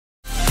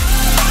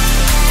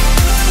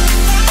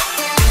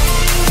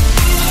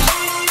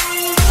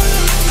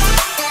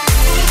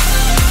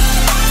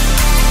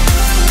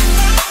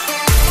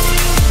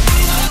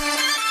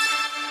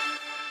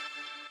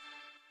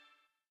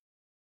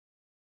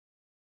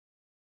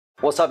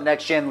What's up,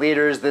 Next Gen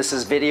Leaders? This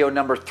is video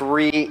number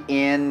 3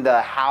 in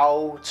the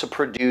How to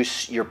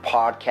Produce Your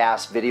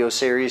Podcast video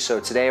series. So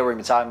today we're going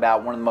to be talking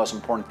about one of the most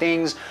important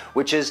things,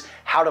 which is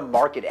how to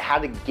market it, how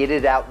to get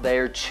it out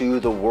there to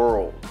the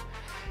world.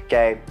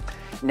 Okay.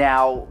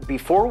 Now,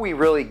 before we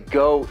really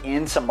go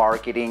into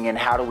marketing and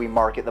how do we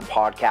market the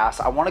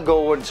podcast, I want to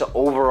go into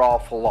overall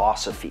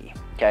philosophy.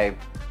 Okay.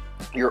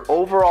 Your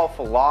overall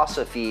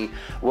philosophy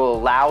will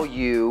allow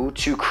you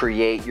to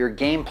create your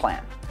game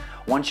plan.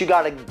 Once you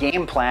got a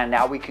game plan,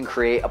 now we can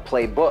create a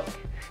playbook.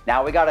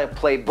 Now we got a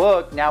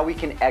playbook, now we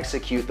can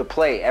execute the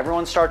play.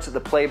 Everyone starts at the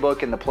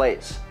playbook and the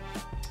plays.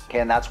 Okay,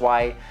 and that's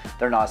why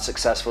they're not as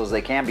successful as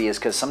they can be, is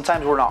because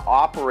sometimes we're not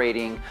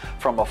operating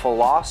from a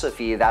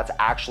philosophy that's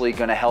actually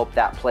gonna help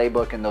that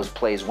playbook and those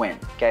plays win.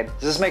 Okay,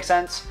 does this make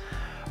sense?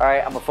 All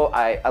right,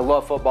 I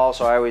love football,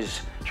 so I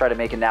always try to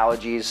make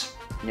analogies,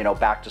 you know,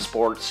 back to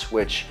sports,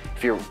 which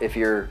if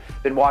you've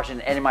been watching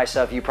any of my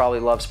stuff, you probably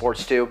love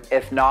sports too.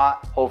 If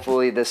not,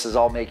 hopefully this is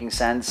all making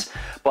sense.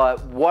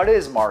 But what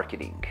is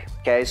marketing?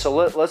 Okay, so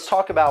let's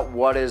talk about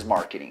what is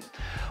marketing.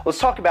 Let's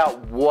talk about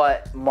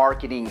what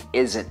marketing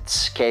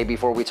isn't, okay,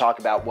 before we talk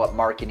about what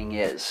marketing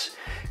is.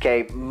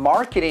 Okay,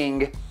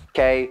 marketing,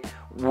 okay,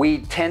 we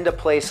tend to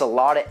place a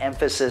lot of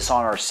emphasis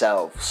on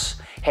ourselves.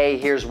 Hey,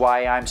 here's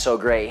why I'm so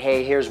great.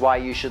 Hey, here's why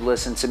you should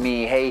listen to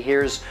me. Hey,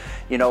 here's,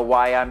 you know,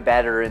 why I'm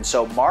better. And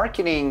so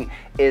marketing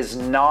is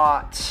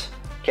not,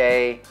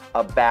 okay,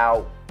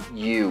 about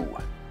you.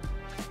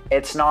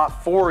 It's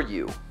not for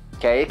you.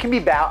 Okay, it can be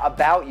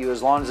about you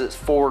as long as it's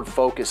forward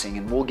focusing,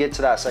 and we'll get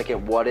to that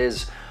second. What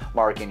is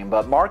marketing?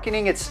 But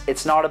marketing,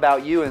 it's not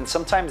about you, and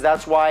sometimes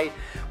that's why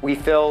we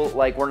feel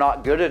like we're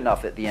not good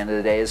enough at the end of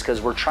the day, is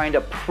because we're trying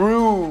to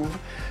prove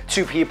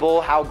to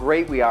people how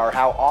great we are,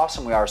 how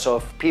awesome we are. So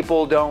if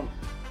people don't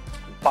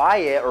buy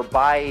it or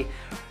buy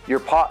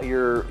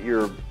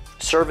your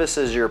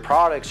services, your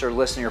products, or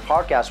listen to your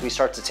podcast, we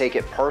start to take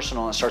it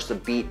personal and it starts to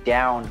beat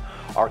down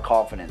our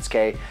confidence.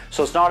 Okay,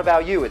 so it's not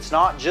about you. It's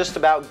not just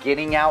about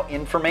getting out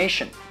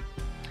information.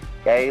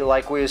 Okay,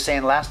 like we were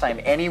saying last time,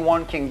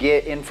 anyone can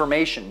get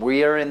information.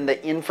 We are in the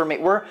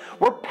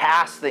we're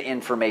past the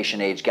information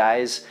age,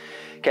 guys.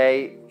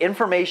 Okay,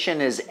 information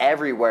is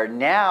everywhere.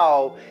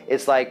 Now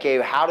it's like, okay,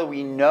 how do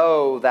we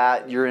know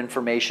that your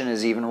information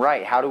is even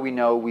right? How do we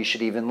know we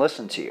should even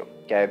listen to you?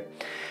 Okay,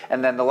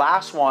 and then the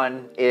last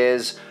one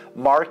is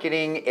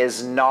marketing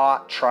is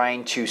not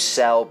trying to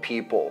sell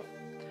people.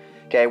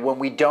 Okay, when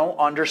we don't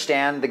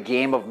understand the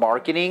game of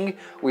marketing,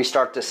 we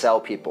start to sell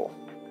people.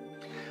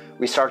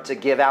 We start to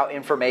give out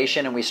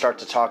information and we start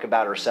to talk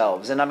about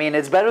ourselves. And I mean,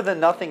 it's better than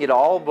nothing at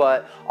all,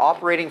 but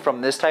operating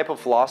from this type of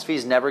philosophy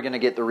is never going to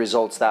get the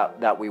results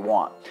that we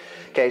want.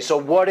 Okay, so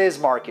what is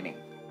marketing?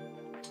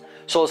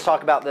 So let's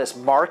talk about this.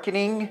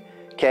 Marketing,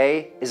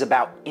 okay, is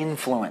about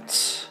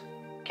influence.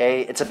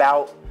 Okay, it's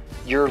about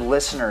your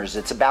listeners.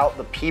 It's about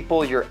the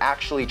people you're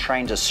actually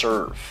trying to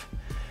serve.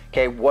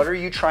 Okay, what are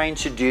you trying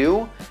to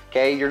do?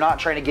 Okay, you're not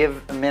trying to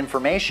give them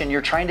information,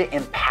 you're trying to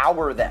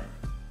empower them.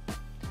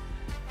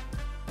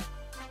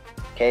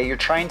 Okay, you're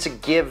trying to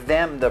give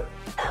them the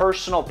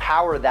personal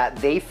power that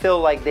they feel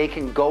like they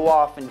can go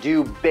off and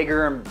do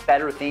bigger and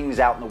better things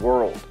out in the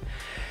world.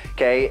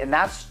 Okay, and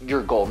that's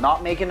your goal.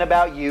 Not making it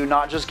about you,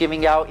 not just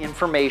giving out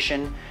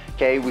information.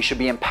 Okay, we should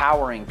be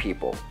empowering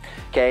people.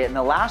 Okay, and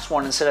the last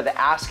one, instead of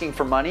asking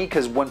for money,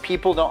 because when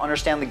people don't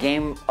understand the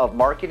game of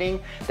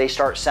marketing, they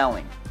start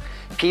selling.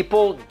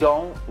 People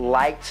don't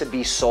like to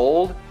be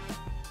sold,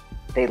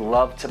 they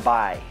love to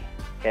buy.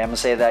 Okay, I'm gonna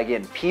say that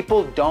again.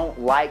 People don't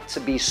like to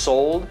be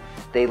sold,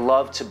 they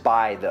love to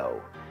buy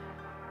though.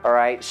 All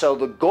right, so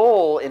the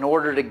goal in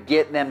order to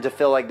get them to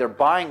feel like they're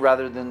buying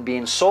rather than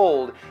being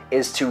sold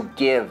is to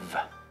give.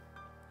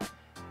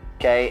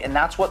 Okay, and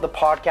that's what the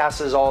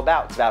podcast is all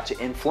about. It's about to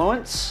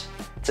influence,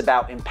 it's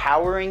about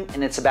empowering,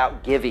 and it's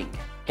about giving.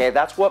 Okay,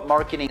 that's what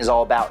marketing is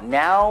all about.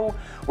 Now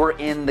we're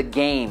in the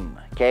game.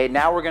 Okay,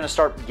 now we're gonna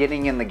start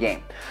getting in the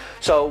game.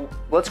 So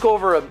let's go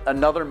over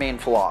another main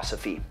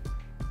philosophy.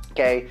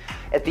 Okay,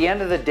 at the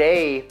end of the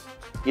day,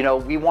 you know,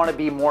 we wanna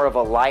be more of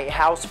a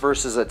lighthouse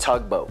versus a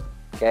tugboat.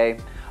 Okay,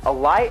 a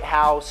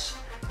lighthouse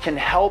can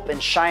help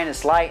and shine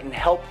its light and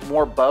help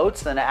more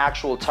boats than an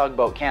actual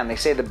tugboat can. They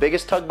say the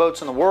biggest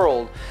tugboats in the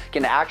world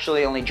can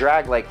actually only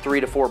drag like 3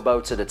 to 4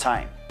 boats at a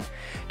time.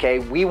 Okay,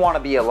 we want to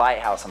be a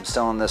lighthouse. I'm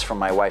stealing this from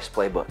my wife's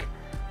playbook.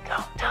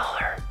 Don't tell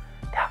her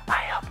that I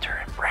helped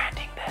her in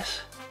branding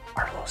this,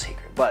 our little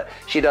secret. But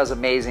she does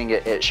amazing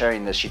at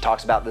sharing this. She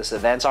talks about this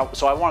event.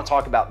 So I want to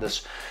talk about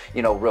this,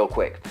 you know, real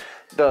quick.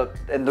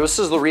 And this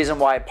is the reason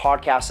why a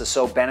podcast is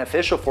so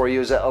beneficial for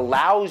you, is it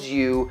allows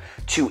you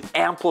to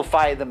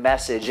amplify the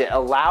message. It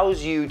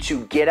allows you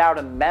to get out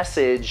a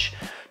message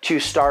to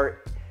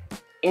start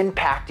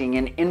impacting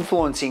and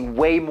influencing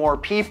way more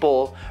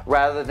people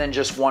rather than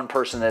just one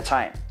person at a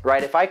time,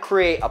 right? If I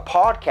create a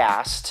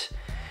podcast,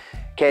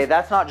 okay,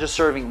 that's not just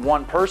serving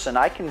one person.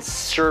 I can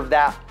serve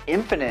that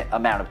infinite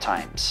amount of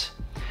times.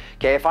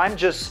 Okay, if I'm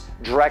just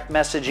direct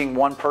messaging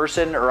one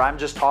person or I'm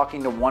just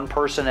talking to one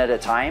person at a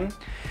time,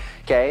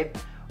 okay,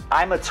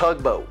 I'm a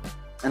tugboat.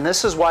 And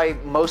this is why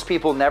most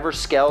people never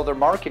scale their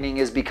marketing,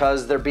 is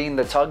because they're being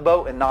the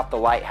tugboat and not the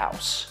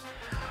lighthouse.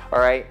 All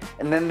right.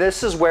 And then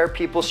this is where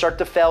people start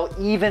to fail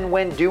even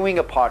when doing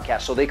a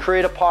podcast. So they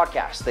create a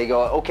podcast. They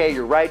go, okay,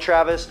 you're right,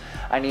 Travis.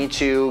 I need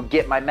to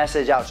get my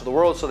message out to the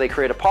world. So they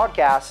create a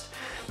podcast,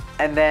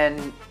 and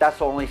then that's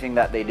the only thing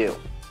that they do.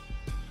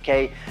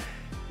 Okay.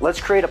 Let's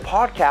create a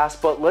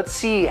podcast, but let's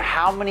see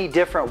how many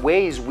different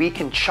ways we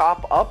can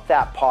chop up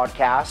that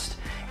podcast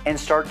and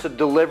start to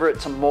deliver it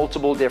to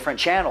multiple different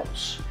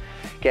channels.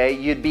 Okay,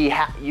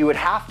 you would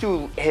have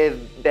to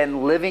have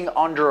been living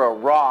under a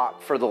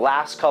rock for the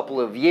last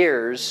couple of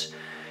years,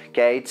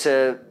 okay,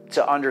 to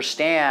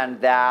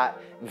understand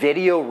that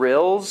video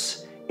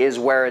reels is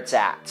where it's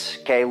at,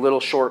 okay, little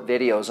short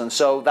videos. And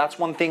so that's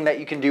one thing that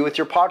you can do with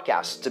your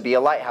podcast to be a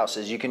lighthouse,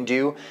 is you can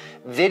do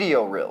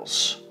video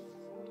reels.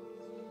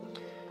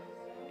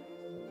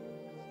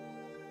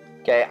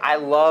 Okay, I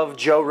love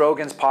Joe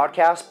Rogan's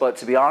podcast, but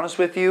to be honest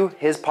with you,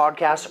 his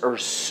podcasts are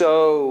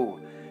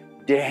so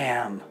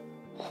damn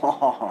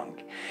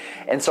long.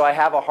 And so I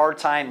have a hard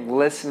time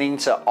listening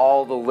to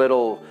all the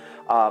little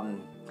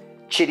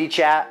chitty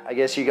chat, I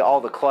guess you get all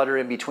the clutter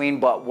in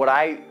between. But what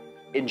I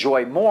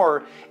enjoy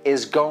more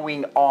is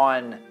going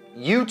on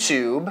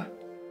YouTube,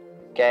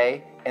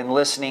 okay, and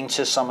listening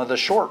to some of the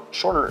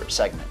shorter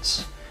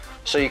segments.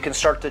 So you can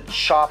start to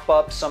chop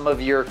up some of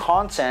your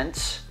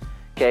content,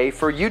 okay,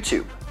 for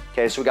YouTube.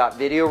 Okay, so we got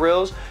video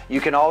reels.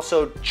 You can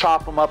also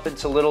chop them up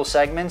into little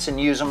segments and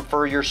use them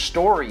for your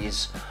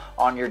stories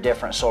on your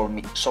different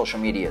social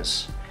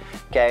medias.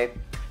 Okay,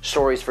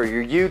 stories for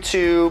your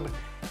YouTube,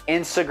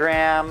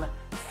 Instagram,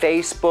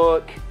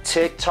 Facebook,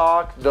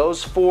 TikTok.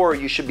 Those 4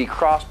 you should be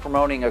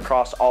cross-promoting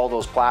across all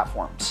those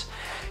platforms.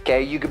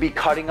 Okay, you could be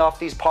cutting off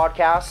these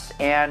podcasts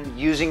and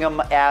using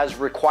them as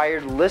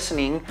required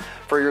listening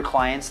for your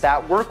clients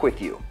that work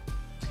with you.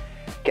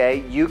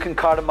 Okay, you can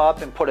cut them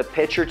up and put a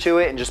picture to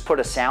it and just put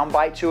a sound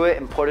bite to it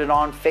and put it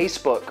on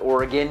Facebook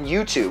or again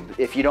YouTube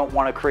if you don't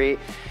want to create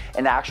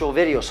an actual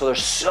video. So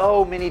there's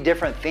so many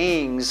different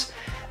things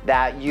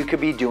that you could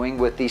be doing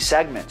with these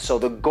segments. So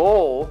the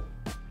goal,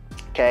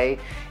 okay,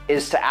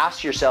 is to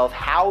ask yourself,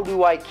 how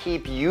do I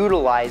keep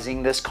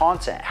utilizing this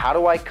content? How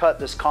do I cut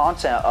this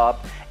content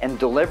up and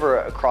deliver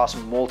it across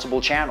multiple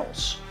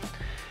channels?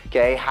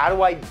 Okay, how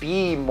do I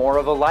be more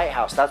of a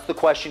lighthouse? That's the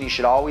question you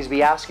should always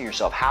be asking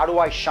yourself. How do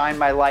I shine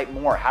my light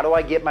more? How do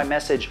I get my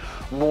message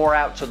more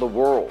out to the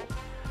world?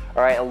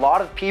 All right, a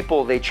lot of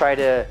people, they try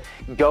to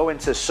go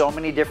into so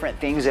many different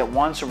things at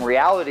once. In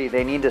reality,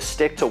 they need to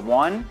stick to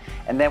one,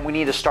 and then we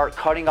need to start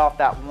cutting off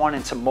that one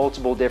into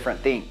multiple different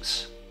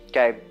things.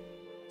 Okay,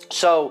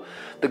 so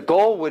the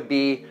goal would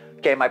be,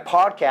 okay, my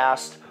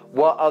podcast,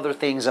 what other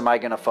things am I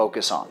gonna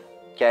focus on?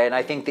 Okay, and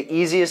I think the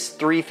easiest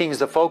 3 things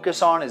to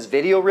focus on is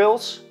video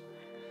reels,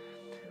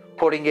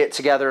 putting it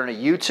together in a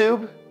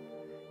YouTube,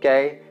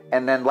 okay?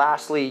 And then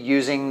lastly,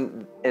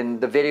 and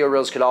the video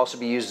reels could also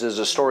be used as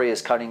a story,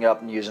 as cutting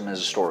up and use them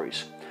as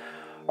stories,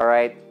 all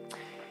right?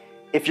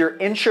 If you're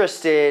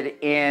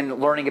interested in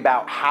learning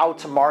about how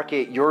to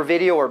market your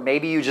video, or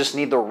maybe you just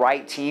need the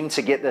right team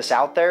to get this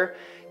out there,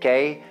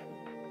 okay?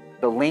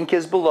 The link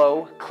is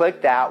below,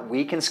 click that.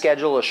 We can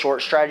schedule a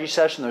short strategy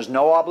session. There's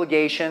no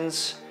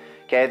obligations.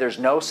 Okay, there's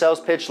no sales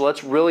pitch.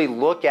 Let's really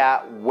look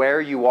at where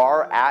you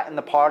are at in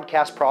the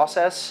podcast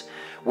process.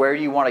 Where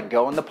do you want to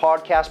go in the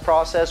podcast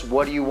process?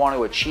 What do you want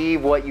to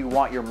achieve? What you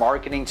want your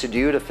marketing to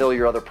do to fill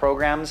your other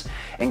programs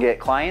and get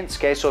clients?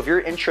 Okay, so if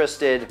you're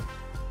interested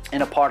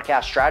in a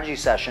podcast strategy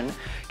session,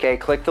 okay,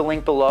 click the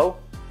link below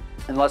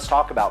and let's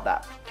talk about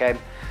that, okay?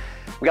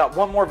 We got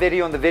one more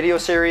video in the video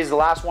series. The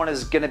last one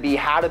is going to be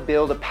how to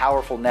build a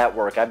powerful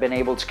network. I've been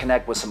able to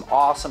connect with some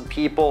awesome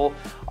people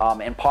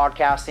in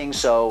podcasting.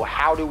 So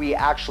how do we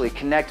actually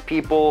connect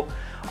people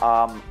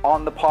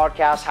on the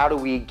podcast? How do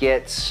we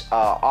get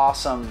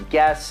awesome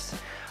guests?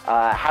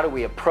 How do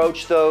we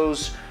approach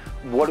those?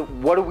 What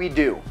do we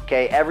do?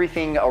 Okay,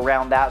 everything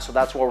around that. So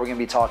that's what we're going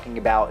to be talking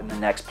about in the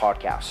next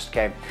podcast.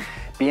 Okay,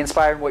 be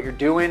inspired in what you're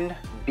doing.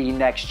 Be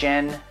next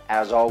gen.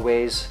 As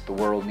always, the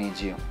world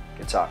needs you.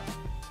 Good talk.